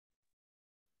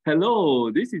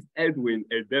Hello, this is Edwin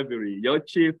Edebury, your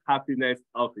Chief Happiness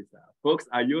Officer. Folks,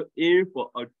 are you in for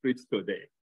a treat today?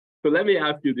 So let me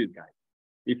ask you this, guys.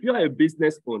 If you're a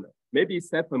business owner, maybe a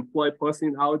self-employed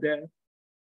person out there,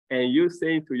 and you're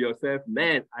saying to yourself,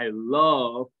 man, I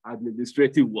love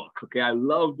administrative work, okay? I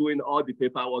love doing all the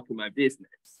paperwork in my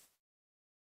business.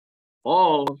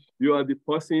 Or you are the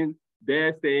person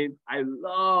there saying, I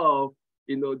love,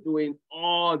 doing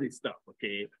all this stuff,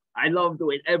 okay? I love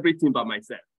doing everything by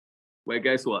myself. Well,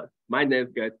 guess what? My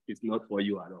next guest is not for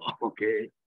you at all, okay?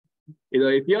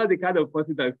 If you're the kind of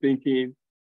person that's thinking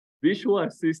visual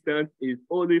assistant is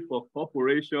only for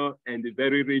corporation and the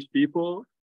very rich people,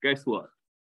 guess what?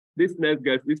 This next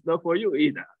guest is not for you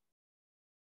either.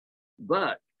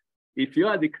 But if you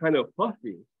are the kind of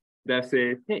person that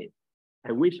says, hey,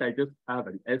 I wish I just have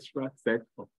an extra set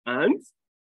of hands,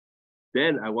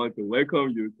 then I want to welcome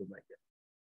you to my guest.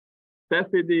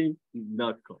 Stephanie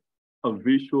Northcott, a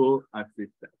visual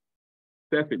assistant.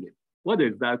 Stephanie, what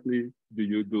exactly do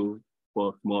you do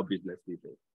for small business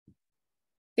people?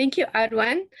 Thank you,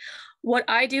 Edwin. What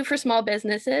I do for small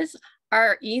businesses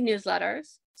are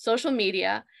e-newsletters, social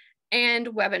media, and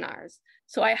webinars.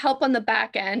 So I help on the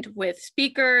back end with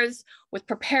speakers, with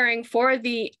preparing for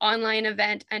the online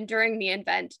event, and during the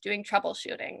event, doing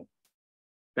troubleshooting.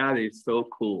 That is so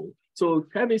cool. So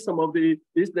tell me some of the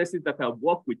businesses that have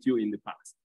worked with you in the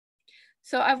past.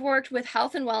 So I've worked with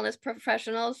health and wellness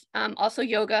professionals, also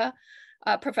yoga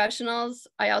professionals.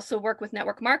 I also work with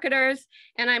network marketers,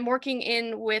 and I'm working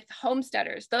in with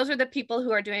homesteaders. Those are the people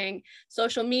who are doing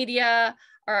social media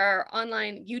or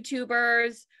online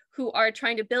YouTubers who are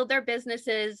trying to build their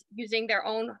businesses using their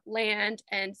own land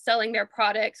and selling their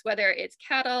products, whether it's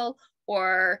cattle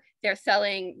or they're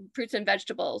selling fruits and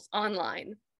vegetables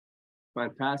online.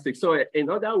 Fantastic. So in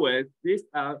other words, these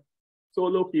are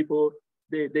solo people.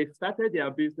 They started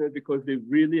their business because they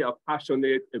really are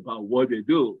passionate about what they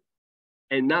do.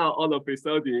 And now all of a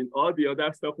sudden, all the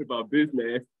other stuff about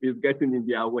business is getting in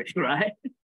their way, right?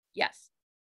 Yes.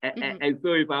 And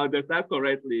so if I understand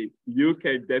correctly, you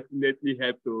can definitely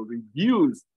help to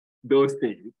reduce those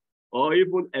things or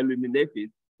even eliminate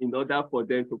it in order for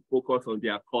them to focus on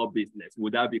their core business.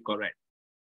 Would that be correct?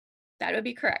 That would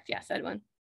be correct. Yes, Edwin.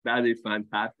 That is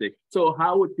fantastic. So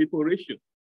how would people reach you?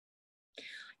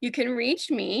 You can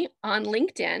reach me on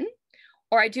LinkedIn,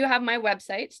 or I do have my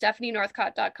website,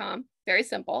 stephanienorthcott.com. Very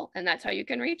simple, and that's how you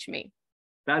can reach me.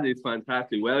 That is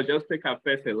fantastic. Well, just take our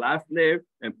first and last name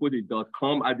and put it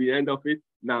 .com at the end of it.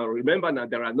 Now, remember now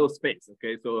there are no space,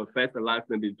 okay? So first and last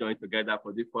name is joined together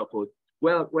for this purpose.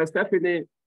 Well, Stephanie,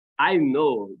 I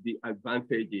know the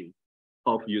advantages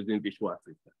of using visual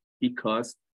assistant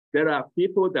because there are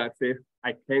people that say,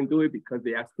 I can't do it because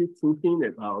they are still thinking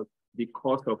about the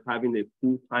cost of having a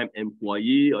full-time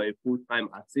employee or a full-time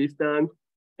assistant.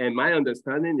 And my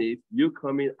understanding is you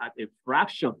come in at a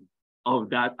fraction of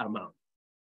that amount.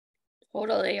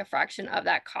 Totally a fraction of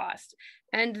that cost.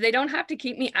 And they don't have to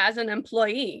keep me as an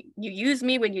employee. You use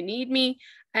me when you need me,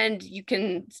 and you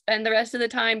can spend the rest of the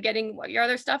time getting your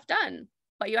other stuff done.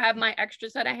 But you have my extra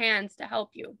set of hands to help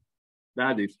you.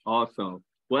 That is awesome.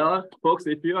 Well, folks,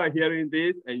 if you are hearing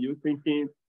this and you're thinking,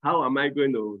 how am I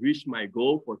going to reach my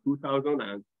goal for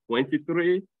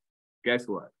 2023? Guess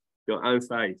what? Your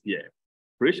answer is here.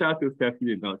 Reach out to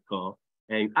Stephanie.com,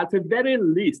 and at the very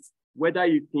least, whether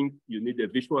you think you need a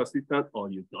visual assistant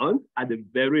or you don't, at the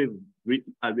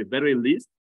very least,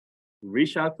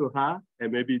 reach out to her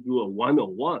and maybe do a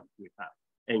one-on-one with her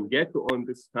and get to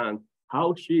understand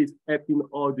how she is helping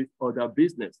all these other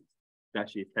businesses that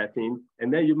she's helping.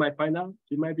 And then you might find out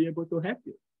she might be able to help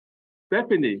you.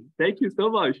 Stephanie, thank you so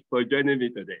much for joining me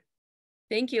today.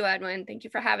 Thank you, Edwin. Thank you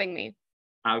for having me.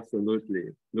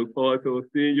 Absolutely. Look forward to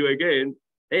seeing you again.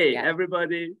 Hey,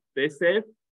 Everybody, stay safe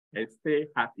and stay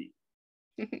happy.